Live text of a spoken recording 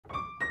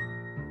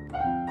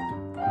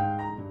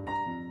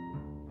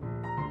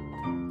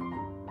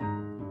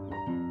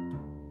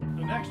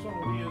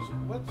is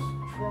let's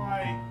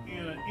try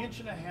in an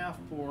 1.5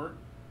 pour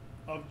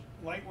of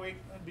lightweight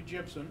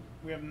gypsum.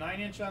 We have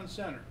 9" on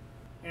center.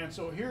 And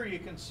so here you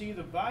can see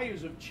the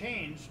values have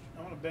changed.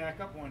 I'm going to back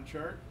up one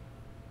chart.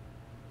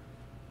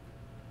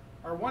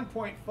 Our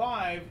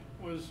 1.5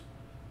 was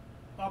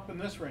up in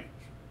this range.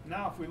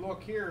 Now if we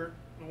look here,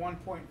 the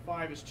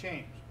 1.5 has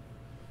changed.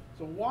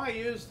 So why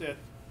is that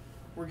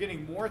we're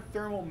getting more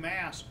thermal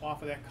mass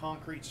off of that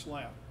concrete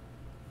slab?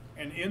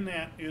 And in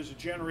that is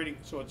generating,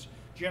 so it's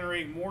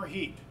generating more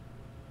heat,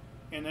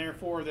 and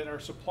therefore that our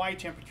supply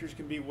temperatures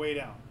can be way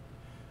down.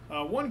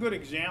 One good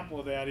example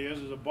of that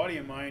is a buddy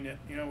of mine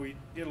that we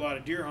did a lot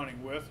of deer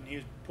hunting with, and he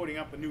was putting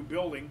up a new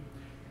building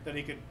that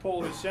he could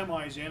pull his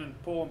semis in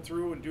and pull them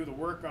through and do the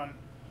work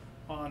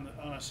on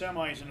a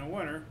semis in the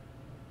winter.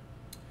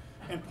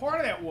 And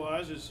part of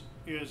that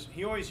is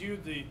he always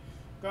used the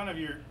kind of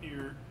your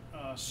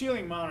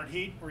ceiling mounted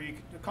heat where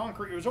the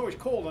concrete, it was always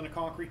cold on the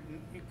concrete,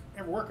 and you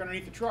ever work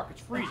underneath the truck,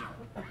 it's freezing.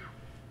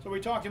 So we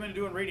talked him into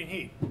doing radiant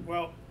heat.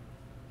 Well,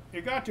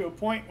 it got to a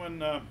point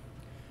when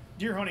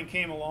deer hunting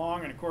came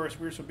along, and of course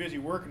we were so busy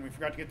working we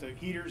forgot to get the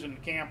heaters and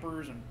the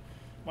campers, and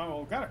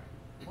well, why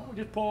don't we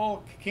just pull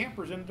all the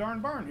campers in the darn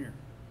barn here?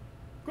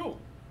 Cool.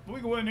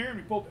 We go in there and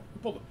we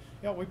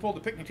pulled the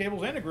picnic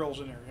tables and the grills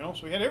in there,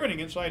 so we had everything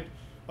inside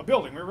a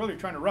building. We were really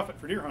trying to rough it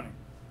for deer hunting.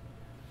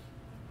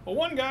 Well,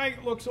 one guy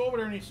looks over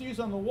there and he sees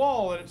on the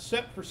wall that it's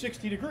set for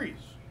 60 degrees.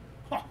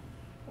 Huh.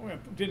 Well,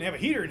 we didn't have a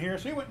heater in here,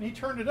 so he went and he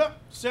turned it up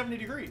 70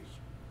 degrees.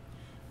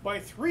 By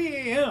 3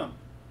 a.m.,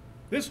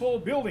 this whole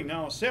building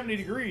now is 70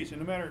 degrees,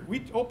 and no matter,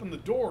 we opened the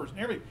doors and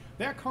everything,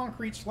 that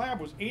concrete slab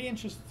was 8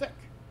 inches thick.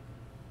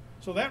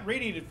 So that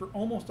radiated for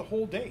almost a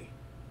whole day.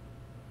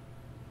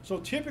 So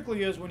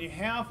typically is when you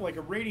have like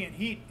a radiant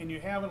heat and you're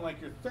having like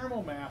your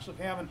thermal mass of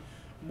having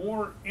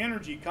more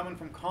energy coming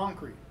from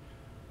concrete,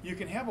 you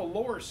can have a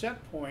lower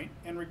set point,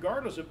 and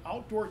regardless of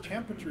outdoor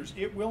temperatures,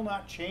 it will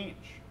not change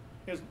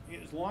as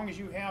long as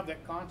you have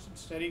that constant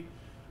steady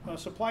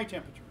supply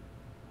temperature.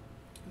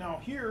 Now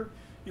here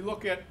you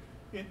look at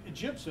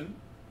gypsum,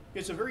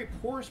 it's a very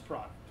porous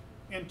product,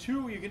 and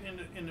two, you get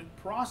in the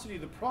porosity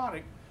of the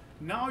product,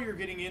 now you're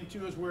getting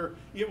into is where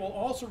it will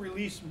also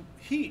release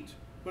heat,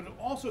 but it'll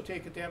also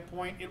take at that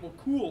point, it will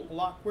cool a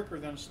lot quicker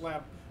than a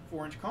slab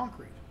 4-inch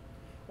concrete,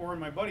 or in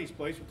my buddy's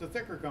place with the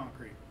thicker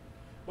concrete.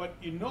 But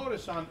you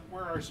notice on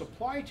where our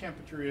supply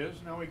temperature is,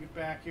 now we get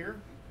back here,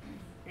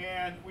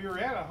 and we were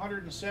at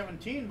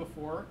 117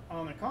 before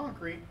on the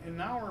concrete, and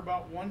now we're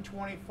about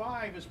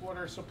 125 is what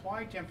our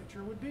supply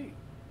temperature would be.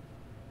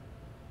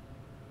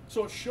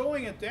 So it's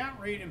showing at that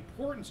rate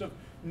importance of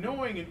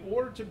knowing in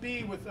order to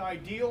be with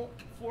ideal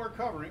floor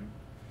covering,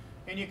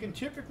 and you can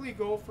typically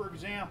go, for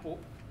example,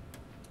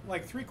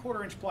 like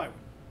 3/4 inch plywood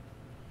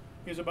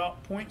is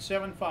about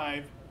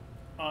 0.75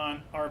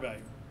 on R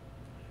value.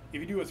 If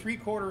you do a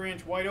 3/4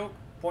 inch white oak,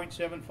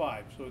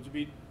 0.75. So it's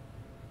be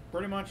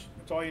pretty much,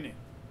 that's all you need.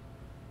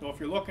 So if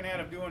you're looking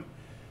at doing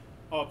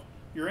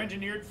your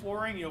engineered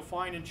flooring, you'll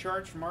find in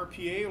charts from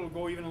RPA it'll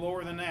go even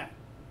lower than that.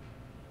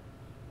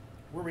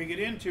 Where we get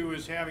into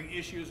is having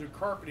issues with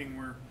carpeting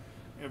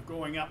of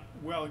going up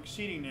well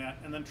exceeding that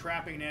and then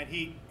trapping that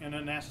heat, and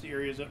then that's the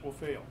areas that will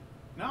fail.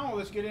 Now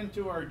let's get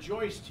into our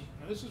joist.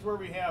 Now this is where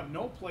we have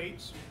no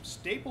plates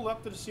stapled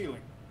up to the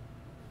ceiling.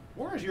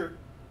 Where's your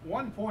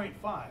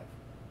 1.5?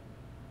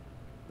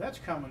 That's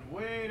coming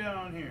way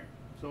down here.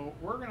 So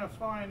we're going to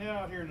find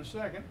out here in a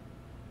second.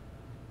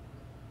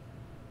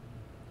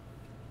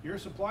 Your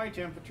supply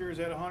temperature is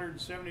at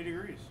 170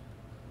 degrees.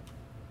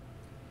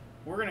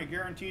 We're going to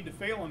guarantee to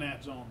fail in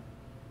that zone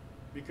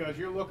because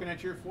you're looking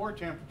at your floor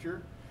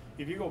temperature.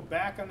 If you go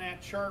back on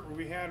that chart where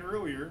we had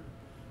earlier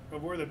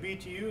of where the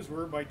BTUs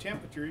were by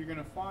temperature, you're going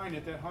to find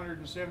at that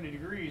 170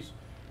 degrees,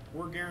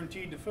 we're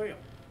guaranteed to fail.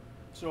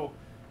 So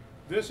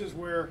this is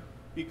where,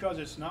 because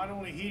it's not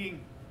only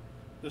heating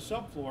the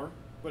subfloor,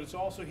 but it's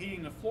also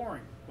heating the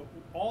flooring, but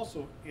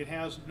also it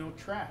has no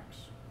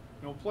tracks,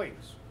 no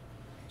plates.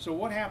 So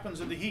what happens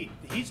to the heat?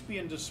 The heat's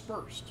being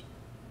dispersed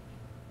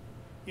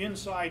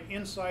inside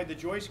the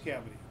joist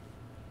cavity.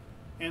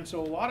 And so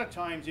a lot of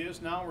times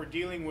now we're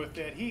dealing with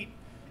that heat,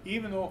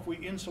 even though if we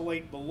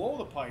insulate below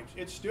the pipes,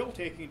 it's still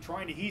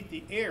trying to heat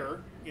the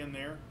air in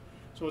there.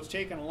 So it's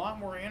taking a lot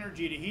more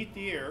energy to heat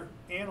the air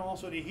and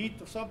also to heat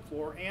the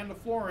subfloor and the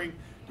flooring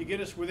to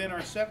get us within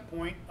our set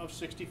point of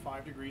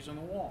 65 degrees on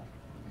the wall.